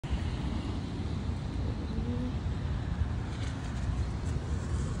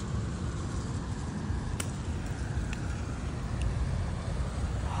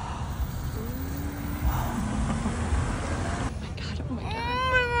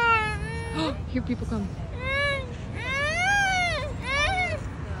Here people come.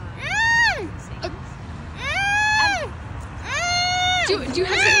 Do you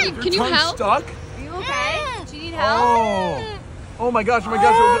have something? Can you help? Stuck? Are you okay? Do you need help? Oh my gosh, oh my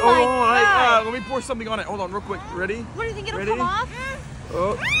gosh. God. Let me pour something on it. Hold on real quick. Ready? What do you think it'll Ready? come off?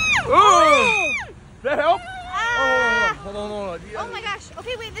 Oh. That help? Hold on. Oh my gosh.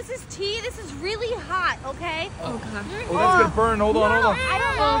 Okay, wait, this is tea. This is really hot, okay? Oh god. Oh, that's gonna burn. Hold on. I don't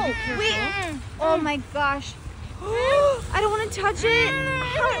Oh, know. be careful. Wait. Oh my gosh. I don't want to touch it.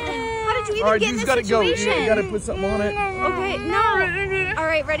 How did you even get in this situation? You gotta put something on it. Okay, no. All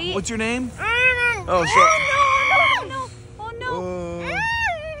right, ready? What's your name? Oh, Oh no.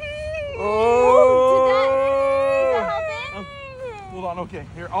 Oh. Is that helping? Hold on. Okay.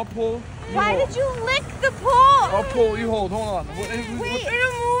 Here, I'll pull. Why did you lick the pole? I'll pull. You hold. Hold on. Wait.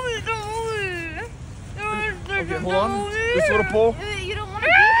 Okay, hold on. This little pull. You don't want to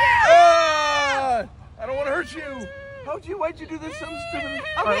be here. I don't want to hurt you. Why'd you do this? Something stupid.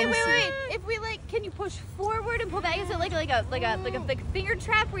 Okay, wait. If we can you push forward and pull back? Is it like a finger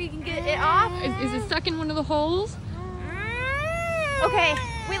trap where you can get it off? Is it stuck in one of the holes? Okay.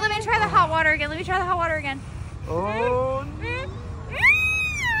 Wait, let me try the hot water again. Oh.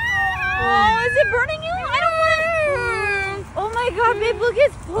 Oh, is it burning you? I don't want. Oh my God, babe, look,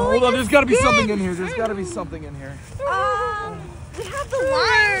 it's pulling. Hold on. There's got to be skin. something in here. We have the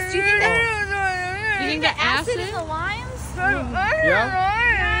limes. Do you think that? You think the acid? in the limes?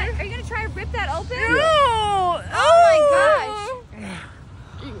 Yeah. Are you gonna try to rip that open? Yeah. Oh my gosh.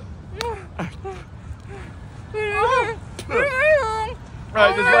 All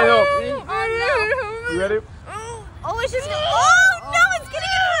right, this might help. Oh no. You ready? Oh, it's just. Oh no, it's getting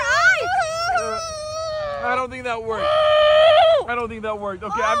in her eye. I don't think that worked.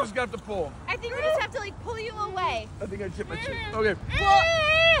 Okay, I'm just gonna have to pull. I think we just have to pull you away. I think I chipped my chin. Okay. Well,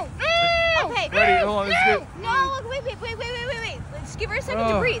 okay. Ready? Hold on. This is good. No, wait. Just give her a second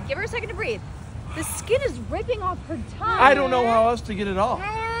to breathe. The skin is ripping off her tongue. I don't know how else to get it off.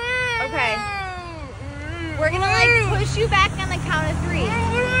 Okay. We're gonna push you back on the count of 3.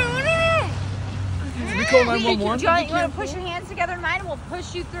 Can we call 911? You want to push your hands together in mine and we'll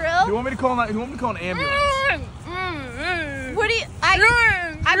push you through? You want me to call an ambulance? What do you?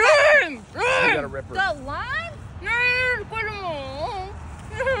 We gotta rip her. The line?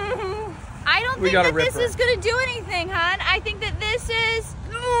 I don't think that this is gonna do anything, hon. I think that this is.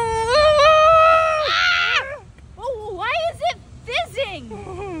 Oh, why is it fizzing?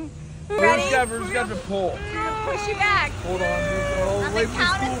 Ready? We just got to pull. We're gonna push you back. Hold on. On the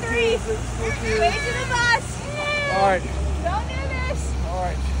count of 3. Way to the bus. All right. Don't do this. All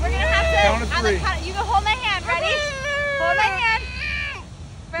right. We're gonna have to. Count of 3. You can hold my hand. Ready? Hold my hand.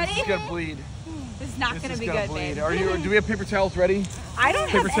 Ready? This is gonna bleed. This is not gonna be good, babe. Do we have paper towels ready? I don't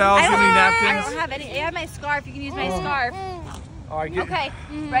Paper have towels, any. any I napkins? don't have any. I have my scarf. You can use my scarf. All right. Get, Okay.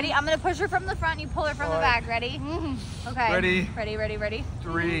 Ready? I'm gonna push her from the front. You pull her from the back. Ready? Okay. Ready. Ready.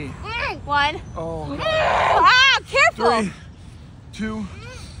 3. 1. Oh. God. Ah! Careful. 3, 2.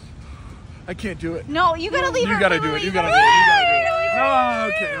 I can't do it. No, you gotta leave her. You gotta do it. You gotta do it. No.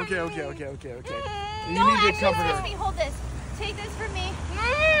 Okay. You No, need to actually, cover excuse her. me. Hold this. Take this from me.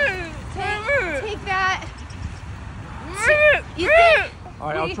 Take that. You think? All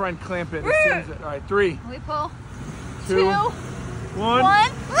right. I'll try and clamp it as soon as it. All right. 3, We pull. 2, 1. 1. No,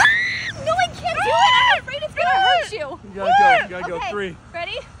 I can't do it. I'm afraid it's gonna hurt you. You gotta go. Okay. 3,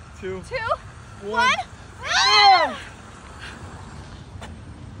 Ready? 2, 2, 1. 1.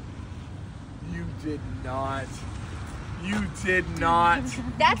 You did not. You did not.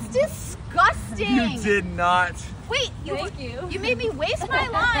 That's disgusting. You did not. Wait, you made me waste my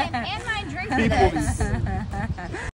lime and my drink for People. this.